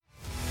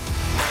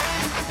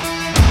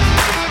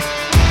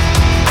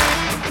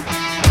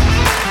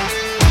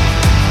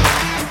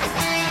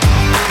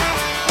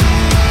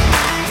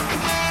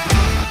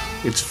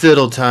It's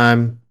fiddle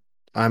time.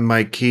 I'm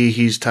Mike Key.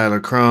 He's Tyler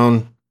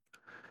Crone.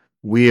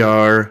 We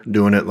are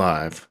doing it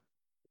live.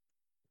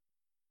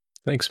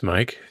 Thanks,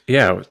 Mike.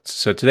 Yeah,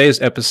 so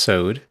today's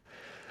episode,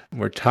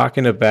 we're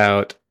talking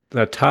about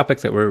a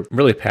topic that we're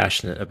really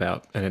passionate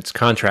about, and it's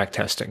contract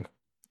testing.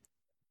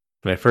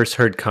 When I first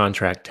heard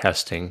contract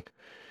testing,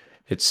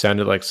 it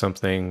sounded like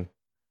something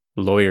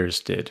lawyers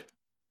did,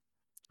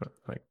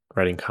 like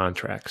writing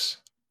contracts.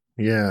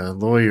 Yeah,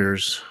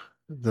 lawyers,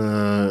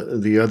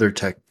 the other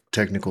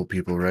technical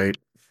people, right?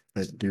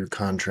 That do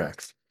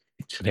contracts.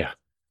 Yeah.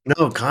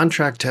 No,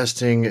 contract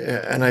testing,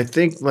 and I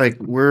think like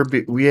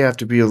we have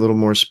to be a little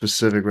more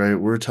specific, right?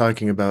 We're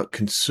talking about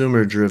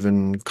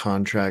consumer-driven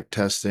contract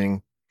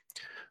testing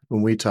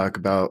when we talk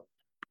about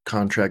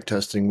contract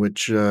testing,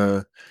 which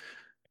is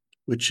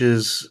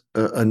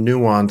a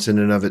nuance in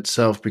and of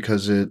itself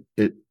because it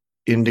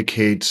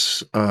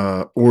indicates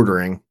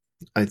ordering.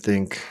 I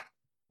think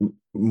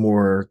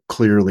more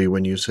clearly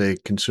when you say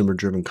consumer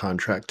driven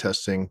contract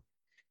testing,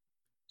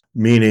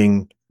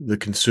 meaning the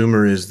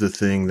consumer is the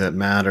thing that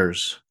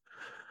matters.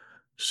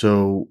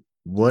 So,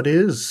 what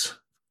is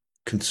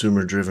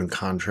consumer driven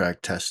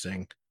contract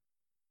testing?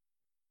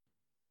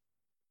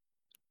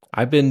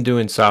 I've been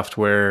doing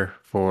software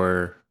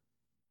for,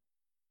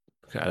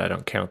 God, I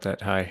don't count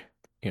that high,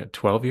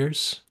 12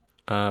 years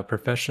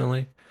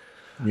professionally.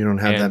 You don't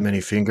have that And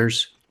many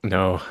fingers.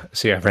 no,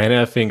 see, I ran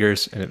out of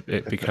fingers and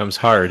it becomes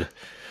hard.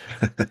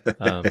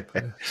 I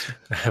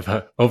have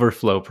an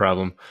overflow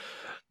problem.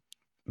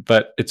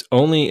 But it's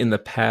only in the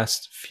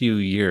past few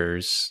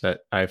years that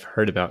I've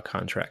heard about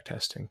contract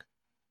testing.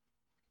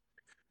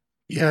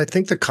 Yeah, I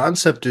think the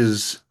concept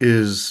is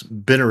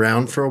been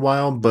around for a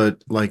while,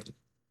 but like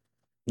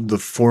the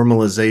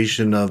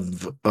formalization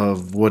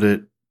of what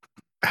it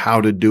how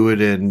to do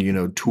it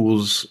and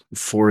tools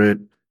for it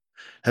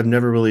have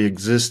never really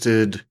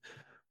existed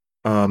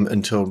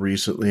until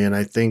recently, and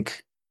I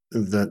think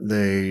that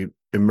they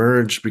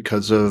emerged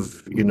because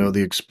of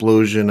the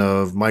explosion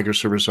of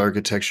microservice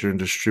architecture and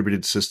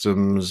distributed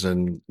systems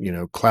and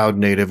cloud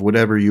native,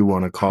 whatever you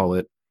want to call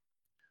it.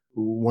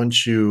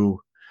 Once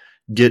you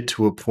get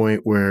to a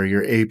point where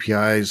your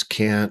APIs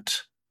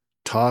can't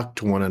talk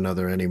to one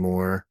another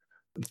anymore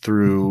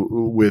through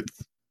with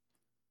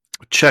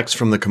checks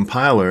from the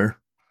compiler,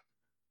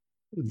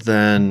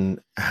 then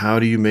how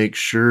do you make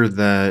sure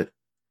that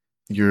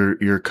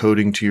you're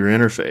coding to your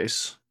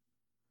interface?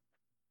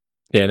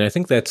 Yeah, and I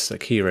think that's the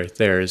key right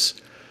there is,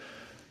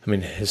 I mean,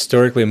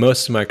 historically,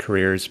 most of my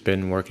career has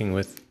been working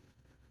with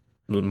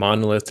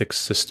monolithic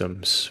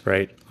systems,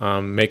 right?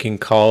 Making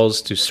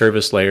calls to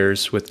service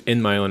layers within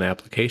my own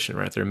application,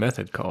 right? They're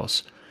method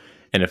calls.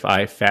 And if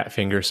I fat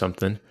finger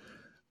something,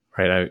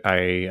 right,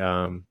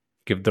 I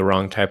give the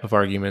wrong type of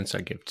arguments,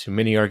 I give too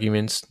many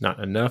arguments, not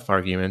enough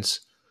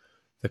arguments,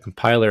 the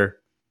compiler,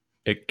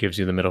 it gives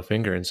you the middle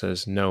finger and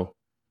says, no,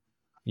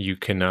 you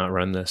cannot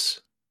run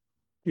this.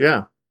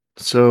 Yeah.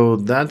 So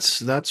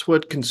that's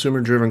what consumer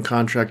driven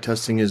contract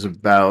testing is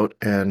about.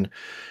 And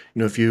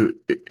if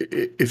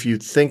you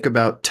think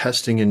about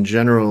testing in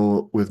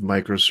general with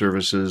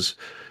microservices,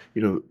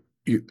 you know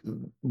you,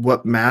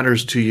 what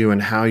matters to you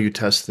and how you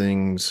test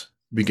things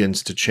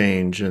begins to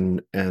change,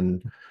 and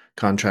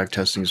contract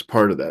testing is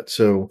part of that.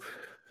 So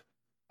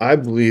I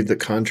believe that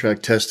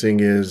contract testing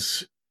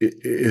is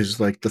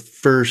like the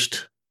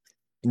first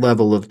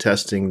level of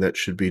testing that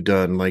should be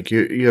done. Like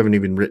you haven't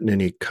even written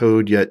any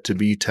code yet to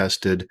be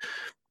tested.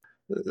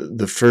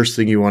 The first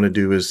thing you want to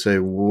do is say,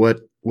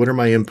 what are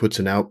my inputs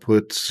and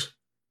outputs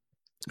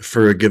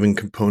for a given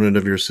component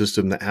of your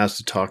system that has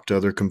to talk to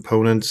other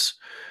components,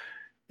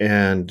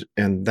 and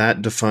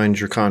that defines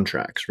your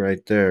contracts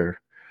right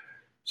there.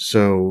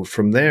 So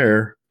from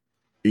there,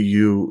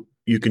 you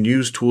can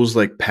use tools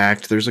like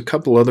Pact. There's a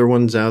couple other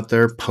ones out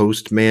there.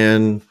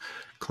 Postman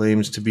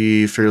claims to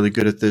be fairly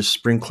good at this.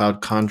 Spring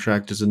Cloud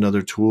Contract is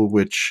another tool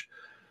which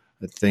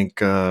I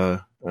think,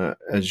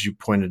 as you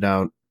pointed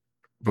out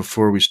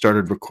before we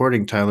started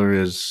recording, Tyler,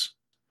 is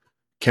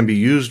can be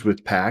used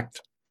with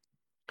Pact.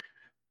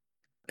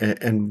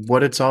 And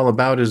what it's all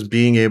about is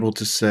being able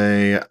to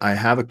say, I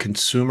have a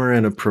consumer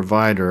and a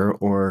provider,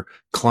 or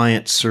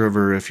client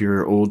server if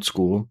you're old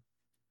school,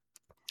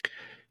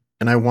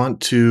 and I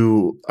want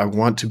to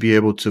be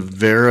able to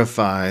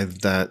verify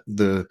that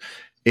the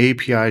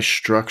API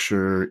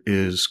structure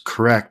is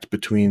correct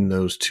between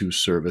those two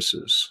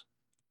services.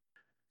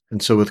 And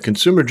so with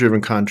consumer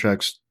driven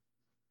contracts,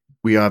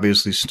 we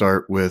obviously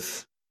start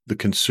with the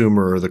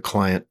consumer or the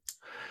client.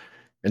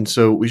 And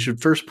so we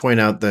should first point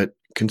out that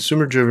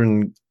consumer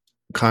driven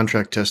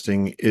contract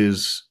testing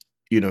is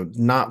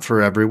not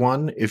for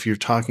everyone. If you're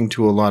talking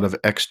to a lot of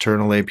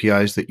external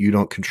APIs that you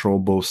don't control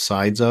both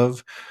sides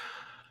of,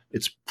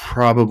 it's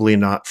probably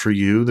not for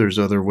you. There's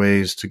other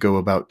ways to go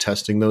about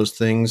testing those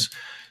things.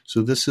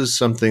 So this is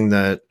something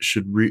that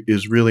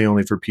is really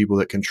only for people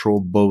that control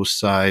both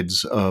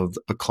sides of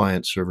a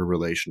client server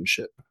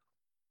relationship.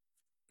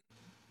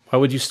 Why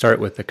would you start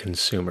with the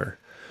consumer?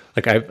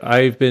 Like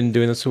I've been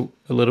doing this a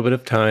little bit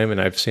of time,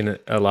 and I've seen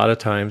it a lot of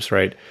times,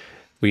 right?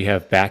 we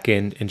have back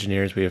end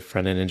engineers, we have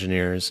front end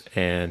engineers,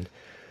 and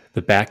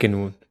the back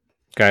end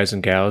guys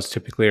and gals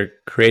typically are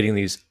creating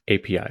these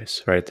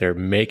APIs, right? They're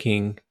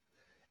making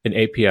an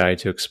API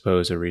to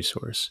expose a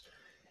resource.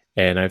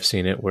 And I've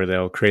seen it where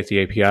they'll create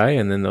the API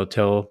and then they'll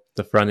tell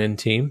the front end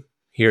team,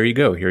 here you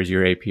go, here's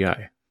your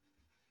API.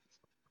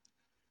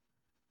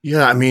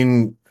 Yeah, I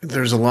mean,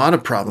 there's a lot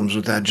of problems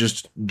with that,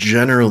 just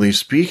generally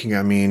speaking.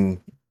 I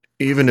mean,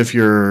 even if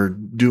you're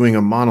doing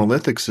a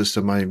monolithic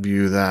system, I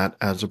view that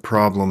as a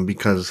problem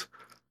because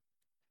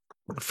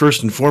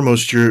first and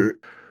foremost, you're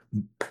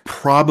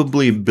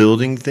probably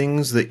building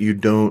things that you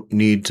don't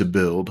need to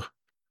build.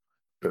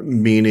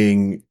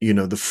 Meaning,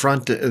 the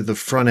front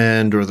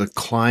end or the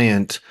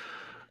client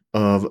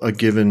of a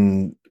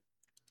given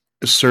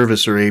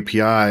service or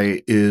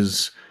API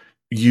is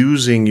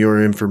using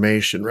your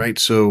information, right?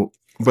 So,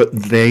 but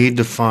they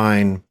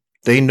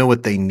know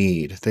what they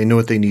need. They know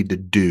what they need to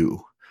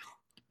do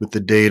with the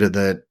data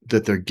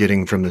that they're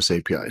getting from this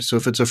API. So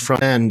if it's a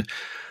front end,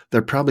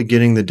 they're probably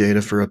getting the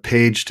data for a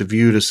page to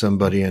view to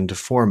somebody and to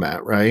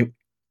format, right?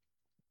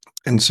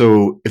 And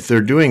so if they're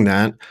doing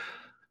that,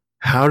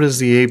 how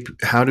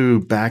do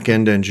back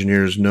end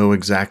engineers know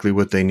exactly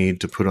what they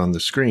need to put on the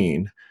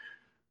screen?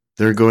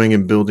 They're going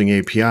and building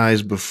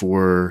APIs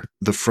before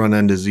the front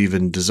end is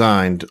even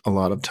designed a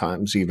lot of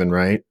times even,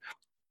 right?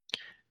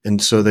 And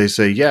so they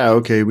say, yeah,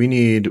 okay, we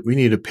need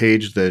a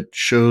page that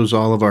shows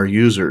all of our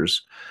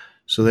users.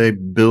 So they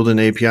build an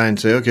API and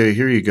say, okay,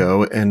 here you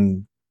go.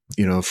 And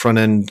front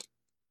end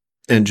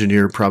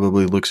engineer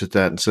probably looks at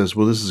that and says,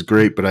 well, this is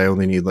great, but I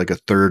only need like a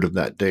third of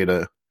that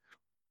data.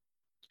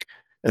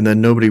 And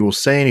then nobody will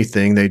say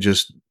anything. They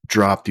just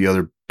drop the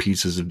other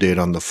pieces of data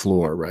on the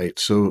floor, right?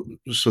 So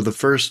the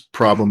first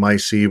problem I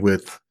see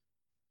with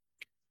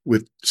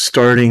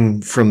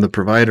starting from the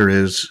provider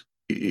is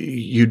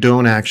you're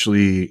not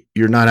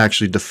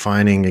actually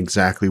defining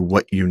exactly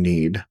what you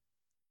need.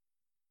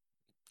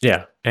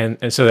 Yeah.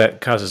 And so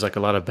that causes like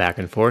a lot of back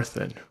and forth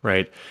then,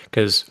 right?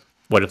 Because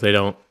what if they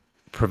don't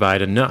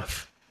provide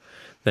enough?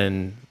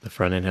 Then the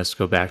front end has to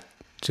go back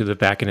to the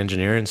back end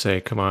engineer and say,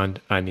 come on,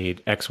 I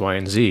need X, Y,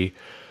 and Z.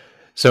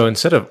 So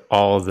instead of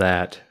all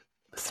that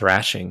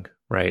thrashing,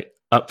 right,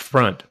 up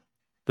front,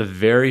 the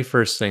very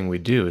first thing we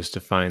do is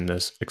define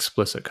this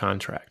explicit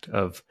contract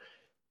of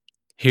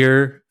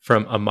here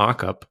from a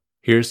mockup,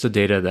 here's the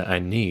data that I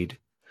need.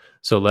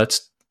 So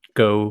let's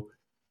go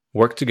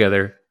work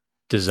together,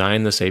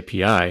 design this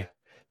API,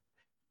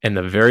 and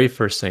the very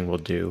first thing we'll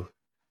do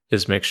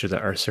is make sure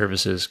that our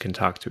services can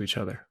talk to each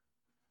other.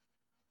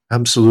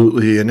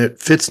 Absolutely. And it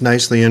fits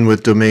nicely in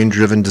with domain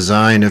driven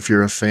design if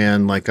you're a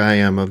fan like I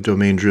am of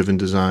domain driven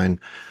design.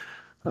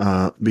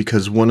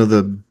 Because one of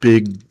the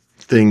big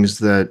things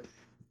that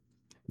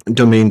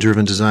domain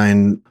driven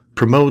design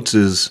promotes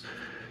is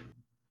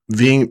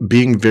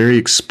being very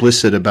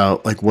explicit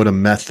about like what a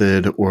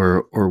method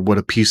or what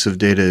a piece of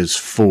data is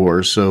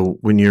for. So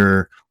when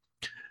you're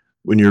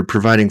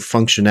providing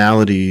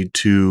functionality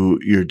to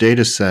your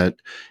data set,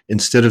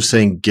 instead of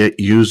saying get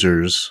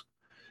users,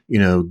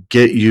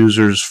 get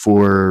users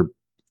for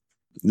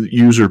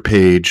user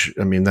page.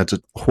 I mean, that's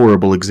a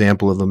horrible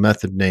example of a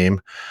method name,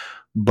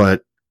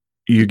 but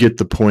you get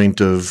the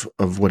point of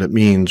what it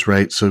means,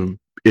 right? So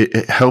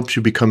it helps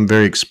you become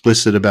very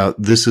explicit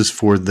about this is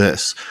for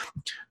this.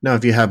 Now,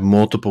 if you have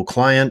multiple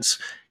clients,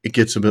 it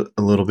gets a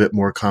little bit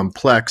more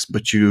complex,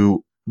 but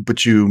you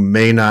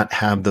may not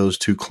have those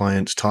two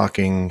clients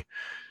talking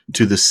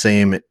to the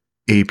same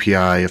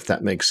API, if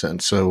that makes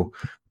sense. So,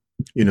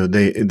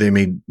 they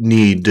may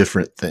need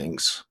different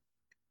things.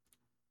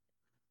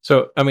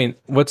 So, I mean,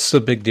 what's the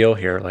big deal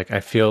here? Like, I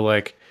feel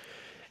like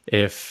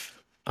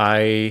if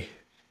I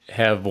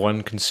have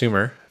one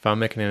consumer, if I'm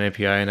making an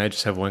API and I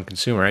just have one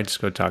consumer, I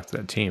just go talk to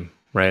that team,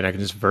 right? I can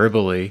just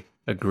verbally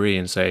agree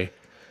and say,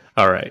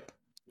 all right,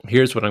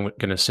 here's what I'm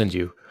going to send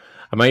you.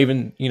 I might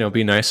even,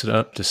 be nice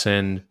enough to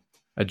send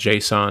a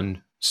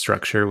JSON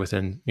structure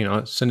within,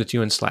 send it to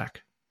you in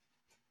Slack.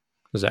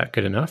 Is that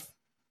good enough?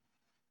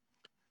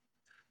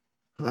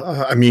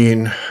 I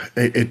mean,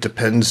 it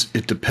depends.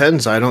 It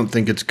depends. I don't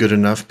think it's good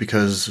enough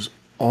because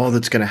all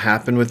that's going to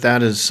happen with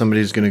that is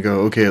somebody's going to go,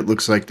 okay, it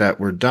looks like that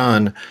we're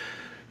done.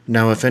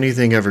 Now, if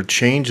anything ever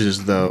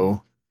changes,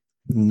 though,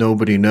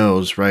 nobody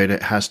knows, right?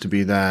 It has to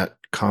be that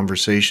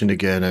conversation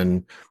again.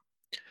 And,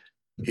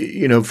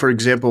 for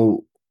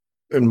example,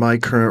 in my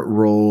current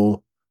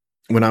role,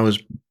 when I was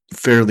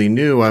fairly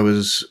new, I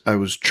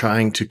was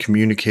trying to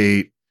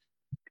communicate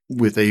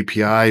with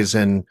APIs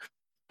and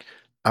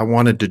I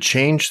wanted to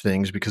change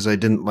things because I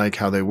didn't like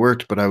how they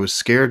worked, but I was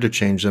scared to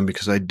change them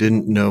because I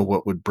didn't know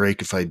what would break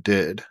if I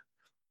did.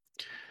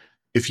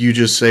 If you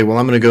just say, well,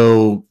 I'm going to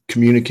go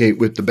communicate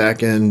with the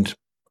back end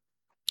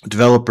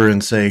developer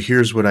and say,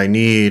 here's what I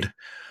need,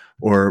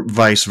 or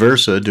vice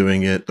versa,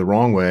 doing it the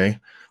wrong way,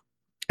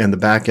 and the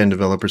back end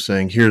developer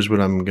saying, here's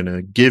what I'm going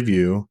to give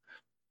you.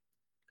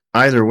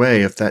 Either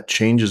way, if that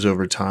changes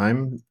over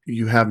time,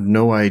 you have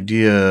no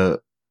idea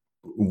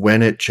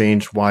when it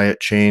changed, why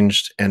it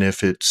changed, and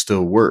if it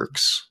still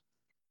works.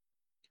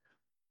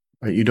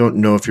 Right? You don't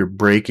know if you're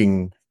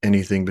breaking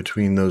anything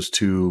between those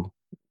two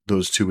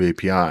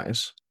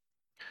APIs.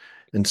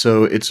 And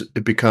so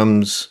it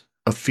becomes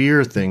a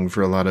fear thing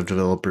for a lot of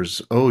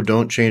developers. Oh,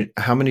 don't change.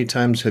 How many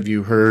times have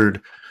you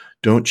heard,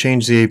 don't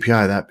change the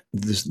API?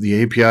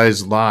 The API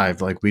is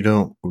live. Like we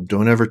don't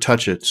ever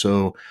touch it.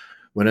 So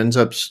what ends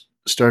up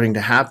starting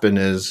to happen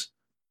is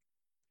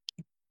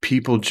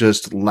people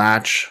just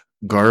latch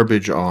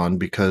garbage on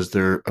because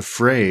they're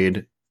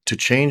afraid to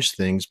change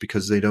things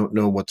because they don't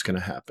know what's going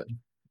to happen.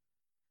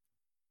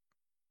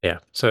 Yeah.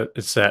 So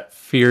it's that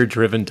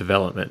fear-driven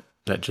development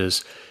that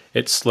just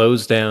it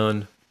slows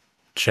down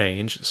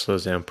change, it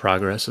slows down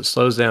progress, it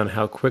slows down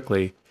how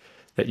quickly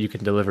that you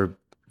can deliver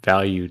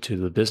value to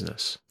the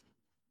business.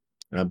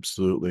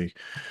 Absolutely.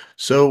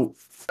 So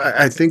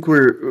I think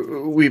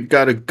we've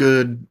got a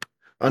good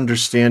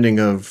understanding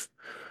of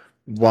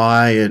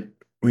why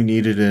we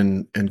need it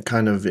and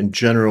kind of in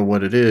general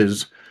what it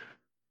is.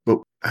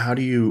 But how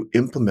do you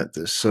implement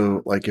this?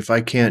 So like if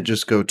I can't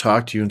just go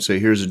talk to you and say,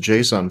 here's a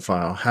JSON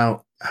file,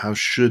 how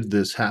should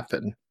this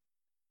happen?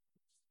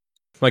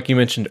 Like you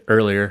mentioned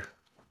earlier,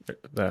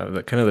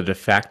 the kind of the de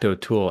facto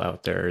tool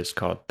out there is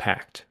called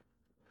Pact.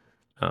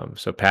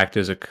 So Pact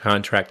is a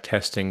contract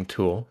testing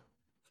tool.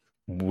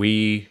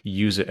 We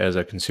use it as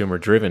a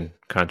consumer-driven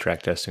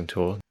contract testing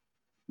tool.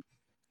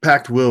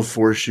 Pact will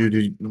force you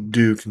to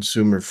do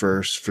consumer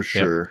first for Yep.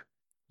 sure.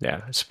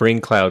 Yeah.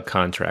 Spring Cloud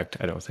Contract,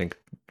 I don't think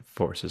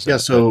forces Yeah, that,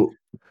 but so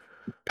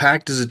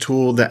Pact is a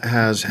tool that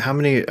has how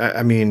many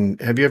I mean,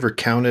 have you ever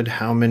counted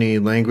how many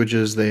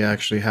languages they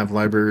actually have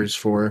libraries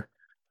for?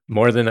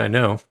 more than I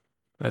know,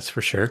 that's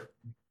for sure.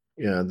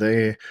 Yeah,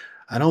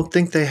 I don't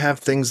think they have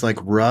things like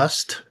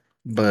Rust,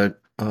 but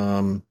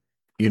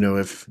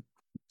if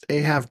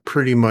they have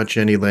pretty much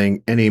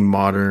any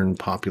modern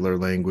popular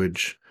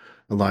language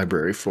a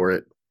library for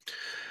it.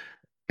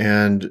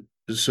 And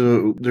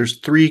so there's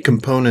three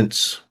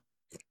components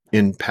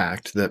in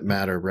Pact that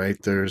matter, right?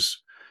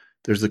 There's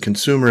the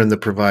consumer and the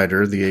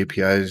provider, the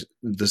APIs,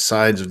 the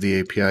sides of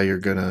the API you're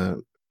going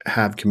to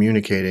have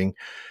communicating.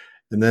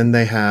 And then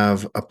they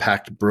have a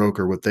packed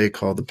broker, what they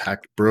call the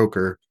packed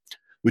broker,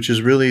 which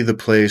is really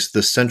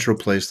the central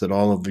place that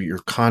all of your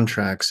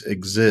contracts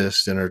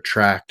exist and are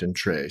tracked and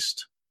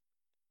traced.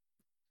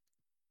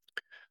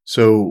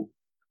 So,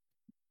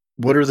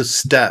 what are the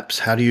steps?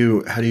 How do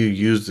you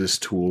use this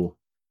tool?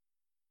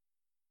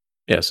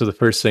 Yeah. So the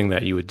first thing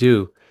that you would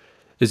do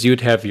is you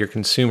would have your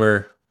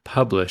consumer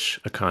publish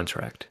a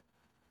contract.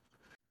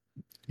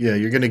 Yeah,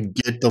 you're going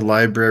to get the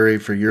library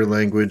for your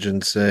language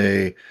and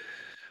say,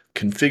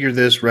 configure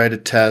this, write a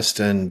test,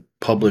 and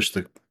publish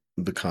the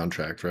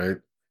contract, right?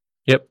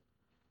 Yep,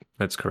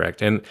 that's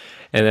correct. And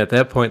at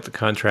that point, the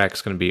contract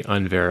is going to be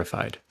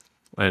unverified.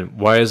 And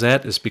why is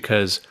that? Is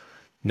because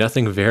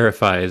nothing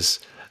verifies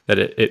that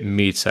it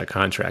meets that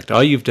contract.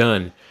 All you've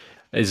done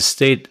is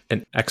state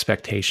an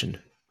expectation.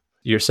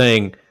 You're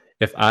saying,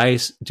 if I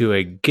do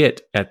a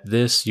get at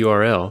this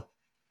URL,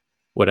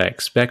 what I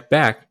expect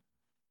back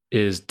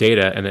is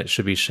data and it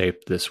should be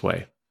shaped this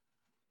way.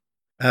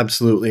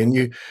 Absolutely. And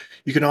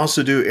you can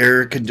also do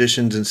error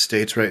conditions and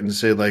states, right? And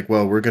say like,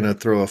 well, we're going to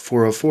throw a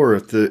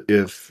 404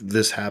 if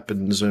this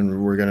happens,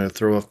 and we're going to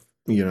throw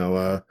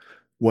a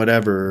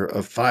whatever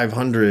a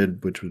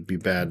 500, which would be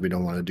bad. We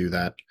don't want to do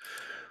that.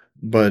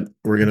 But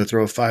we're going to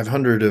throw a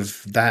 500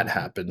 if that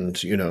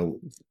happens.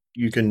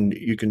 You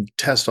can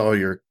test all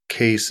your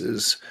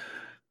cases.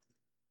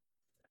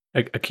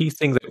 A key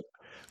thing that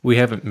we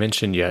haven't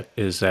mentioned yet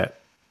is that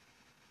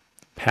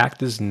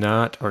PACT is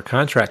not, or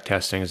contract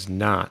testing is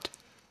not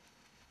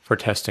for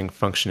testing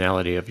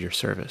functionality of your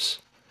service.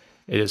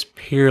 It is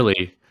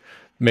purely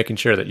making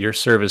sure that your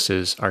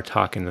services are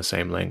talking the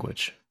same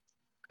language.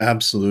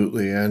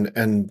 Absolutely. And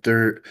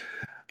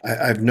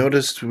I've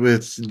noticed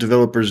with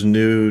developers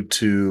new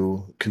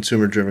to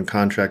consumer-driven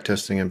contract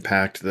testing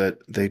impact that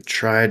they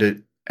try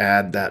to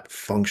add that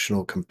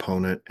functional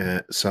component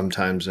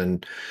sometimes.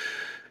 And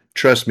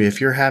trust me, if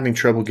you're having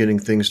trouble getting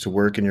things to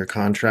work in your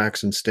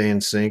contracts and stay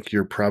in sync,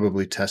 you're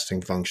probably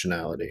testing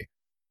functionality.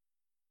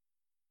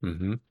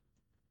 Hmm.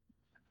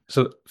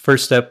 So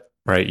first step,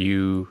 right?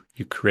 You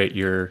create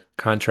your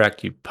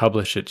contract, you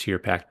publish it to your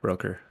PACT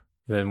broker.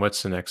 Then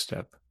what's the next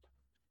step?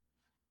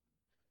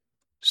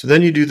 So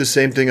then you do the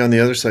same thing on the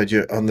other side.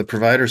 On the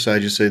provider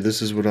side, you say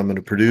this is what I'm going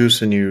to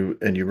produce, and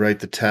you write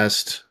the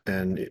test,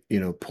 and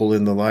pull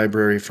in the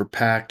library for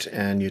Pact,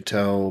 and you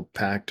tell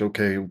Pact,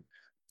 okay,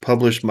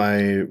 publish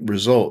my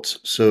results.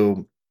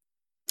 So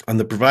on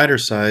the provider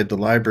side, the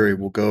library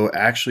will go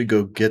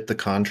get the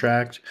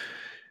contract,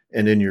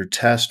 and in your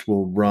test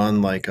will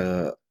run like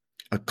a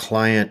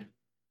client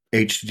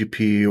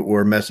HTTP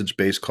or message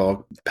based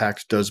call.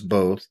 Pact does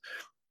both,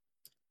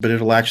 but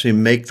it'll actually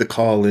make the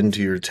call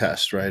into your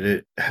test, right?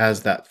 It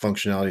has that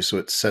functionality, so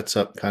it sets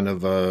up kind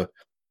of a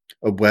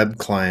web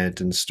client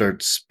and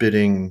starts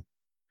spitting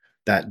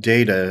that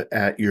data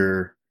at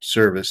your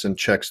service and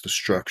checks the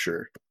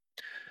structure.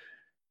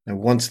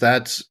 And once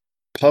that's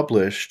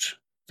published,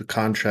 the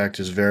contract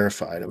is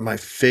verified. And my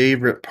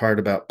favorite part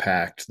about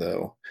Pact,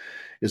 though,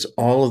 is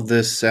all of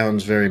this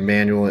sounds very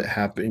manual. It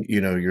happened,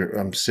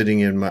 I'm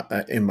sitting in my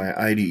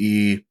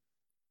IDE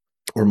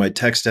or my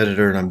text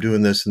editor and I'm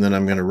doing this and then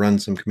I'm going to run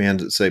some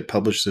commands that say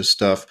publish this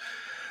stuff.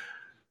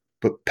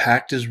 But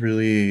Pact is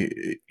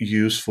really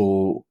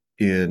useful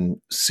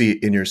in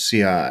your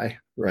CI,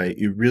 right?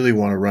 You really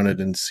want to run it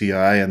in CI,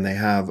 and they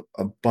have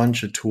a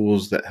bunch of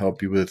tools that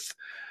help you with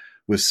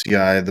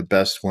CI. The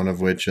best one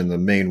of which, and the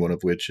main one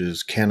of which,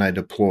 is Can I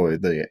Deploy?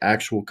 The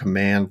actual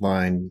command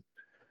line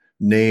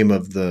name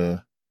of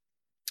the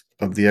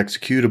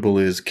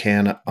executable is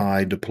Can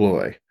I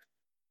Deploy?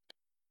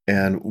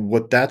 And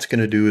what that's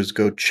going to do is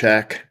go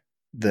check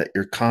that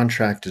your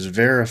contract is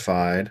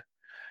verified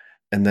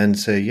and then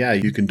say, yeah,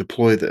 you can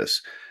deploy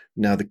this.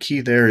 Now, the key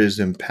there is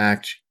in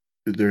Pact,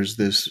 there's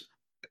this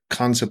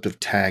concept of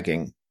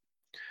tagging.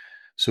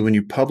 So when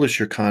you publish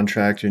your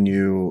contract and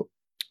you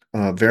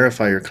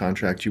verify your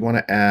contract, you want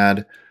to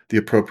add the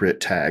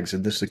appropriate tags.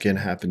 And this again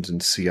happens in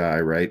CI,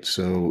 right?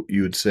 So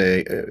you would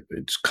say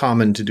it's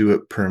common to do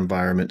it per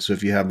environment. So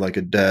if you have like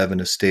a dev and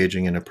a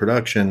staging and a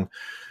production,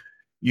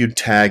 you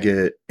tag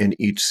it in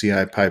each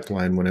CI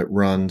pipeline when it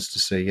runs to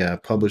say, yeah,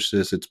 publish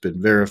this, it's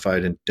been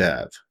verified in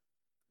dev.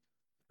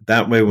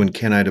 That way, when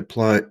Can I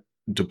deploy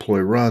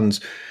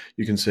runs,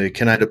 you can say,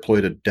 Can I deploy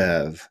to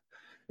dev?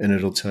 And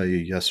it'll tell you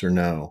yes or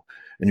no.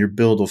 And your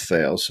build will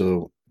fail.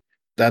 So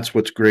that's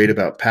what's great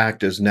about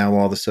Pact is now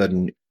all of a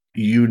sudden,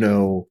 you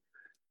know,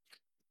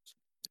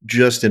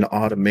 just in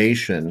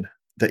automation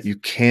that you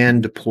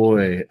can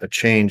deploy a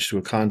change to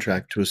a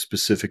contract to a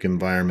specific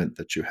environment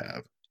that you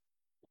have.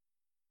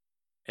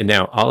 And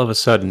now all of a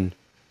sudden,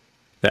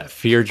 that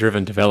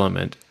fear-driven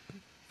development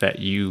that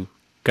you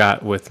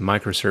got with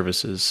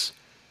microservices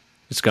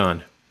is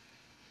gone.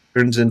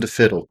 Turns into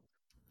fiddle.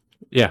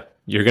 Yeah,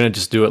 you're going to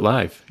just do it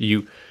live.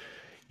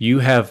 You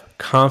have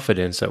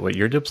confidence that what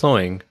you're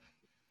deploying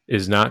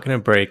is not going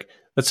to break.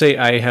 Let's say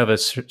I have a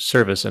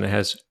service and it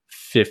has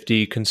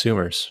 50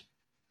 consumers.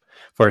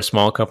 For a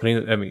small company,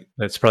 I mean,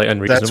 that's probably That's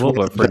unreasonable,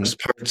 one of but the best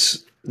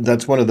parts.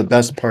 That's one of the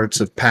best parts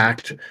of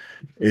Pact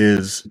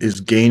is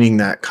gaining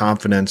that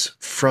confidence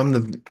from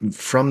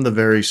the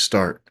very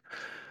start.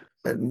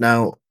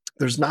 Now,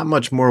 there's not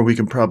much more we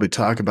can probably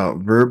talk about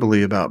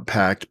verbally about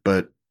Pact,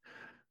 but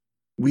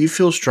we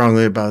feel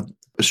strongly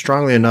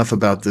enough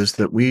about this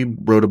that we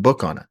wrote a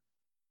book on it.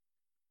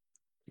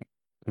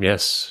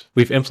 yes,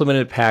 we've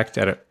implemented Pact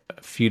at a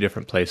few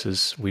different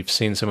places. We've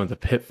seen some of the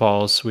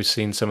pitfalls. We've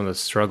seen some of the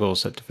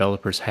struggles that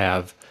developers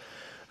have,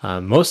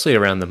 mostly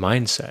around the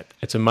mindset.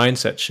 It's a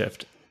mindset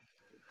shift.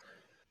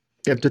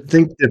 You have to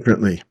think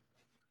differently.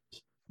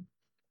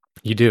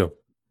 You do.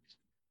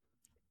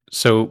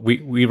 So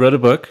we wrote a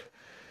book.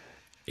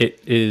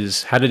 It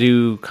is how to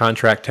do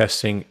contract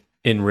testing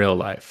in real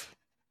life.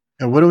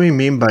 And what do we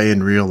mean by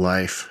in real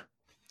life?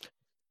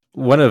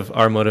 One of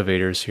our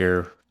motivators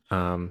here,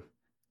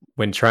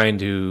 when trying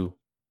to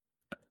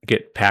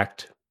get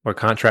Pact or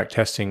contract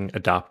testing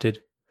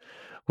adopted,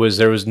 was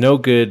there was no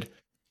good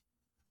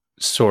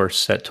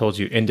source that told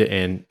you end to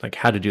end like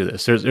how to do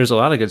this. There's a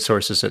lot of good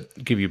sources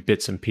that give you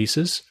bits and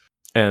pieces,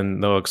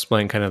 and they'll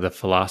explain kind of the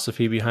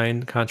philosophy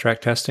behind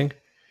contract testing,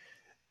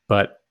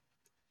 but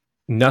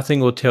nothing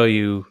will tell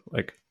you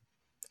like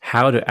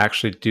how to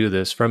actually do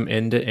this from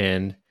end to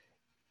end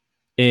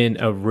in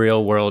a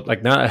real world,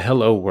 like not a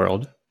hello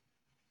world,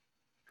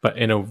 but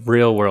in a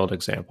real world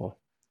example.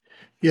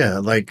 Yeah,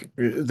 like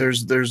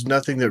there's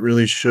nothing that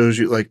really shows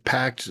you like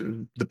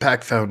the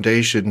Pact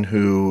Foundation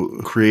who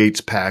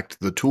creates Pact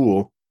the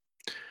tool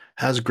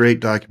has great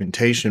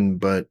documentation,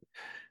 but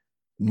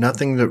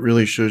nothing that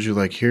really shows you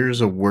like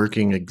here's a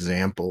working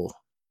example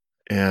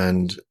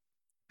and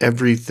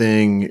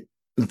everything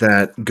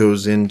that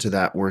goes into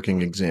that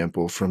working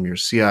example from your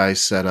CI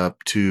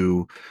setup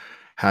to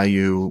how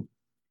you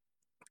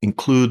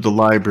include the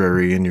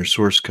library in your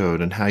source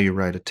code and how you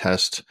write a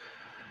test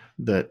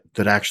that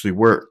actually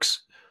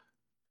works.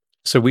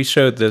 So we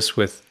showed this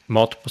with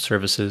multiple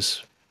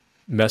services,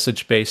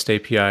 message based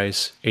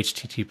APIs,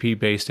 HTTP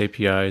based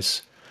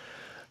APIs,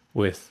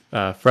 with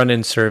front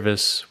end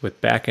service, with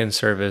back end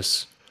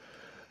service.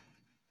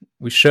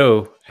 We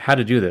show how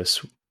to do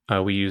this.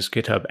 We use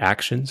GitHub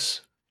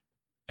Actions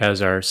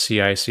as our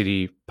CI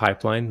CD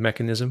pipeline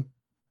mechanism.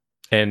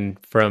 And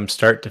from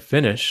start to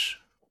finish,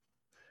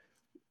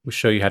 we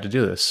show you how to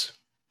do this.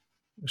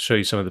 We'll show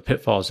you some of the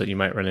pitfalls that you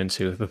might run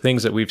into, the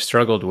things that we've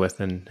struggled with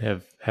and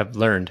have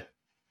learned.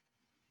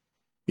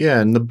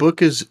 Yeah, and the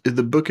book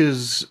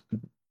is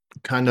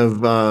kind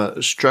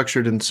of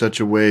structured in such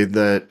a way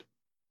that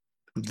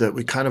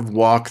we kind of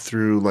walk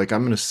through like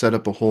I'm going to set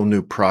up a whole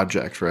new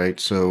project, right?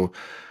 So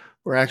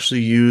we're actually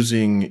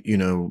using,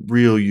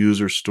 real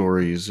user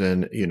stories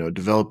and,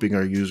 developing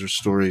our user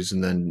stories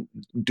and then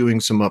doing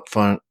some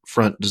upfront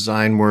front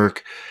design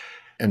work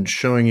and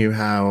showing you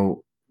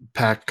how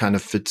Pact kind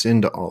of fits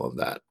into all of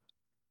that,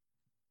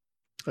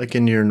 like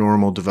in your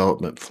normal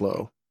development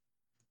flow.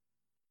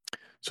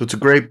 So it's a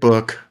great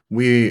book.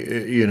 We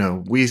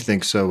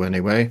think so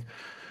anyway.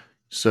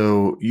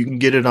 So you can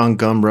get it on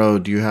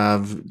Gumroad. Do you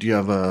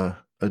have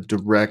a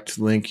direct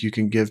link you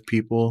can give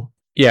people?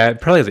 Yeah,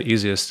 probably the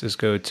easiest is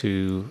go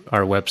to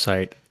our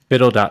website,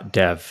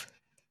 fiddle.dev.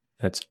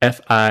 That's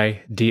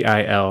FIDIL.dev.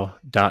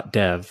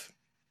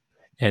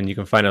 And you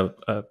can find a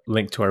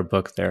link to our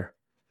book there.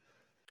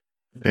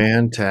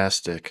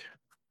 Fantastic.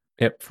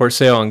 Yep, for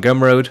sale on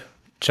Gumroad.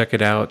 Check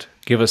it out.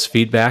 Give us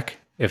feedback.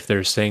 If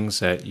there's things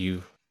that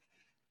you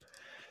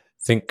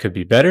think could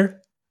be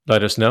better,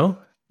 let us know.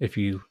 If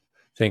you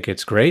think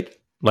it's great,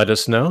 let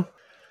us know.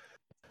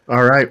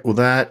 All right. Well,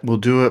 that will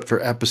do it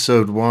for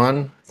episode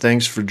 1.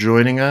 Thanks for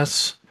joining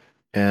us,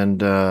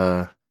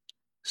 and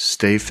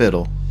stay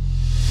fiddle.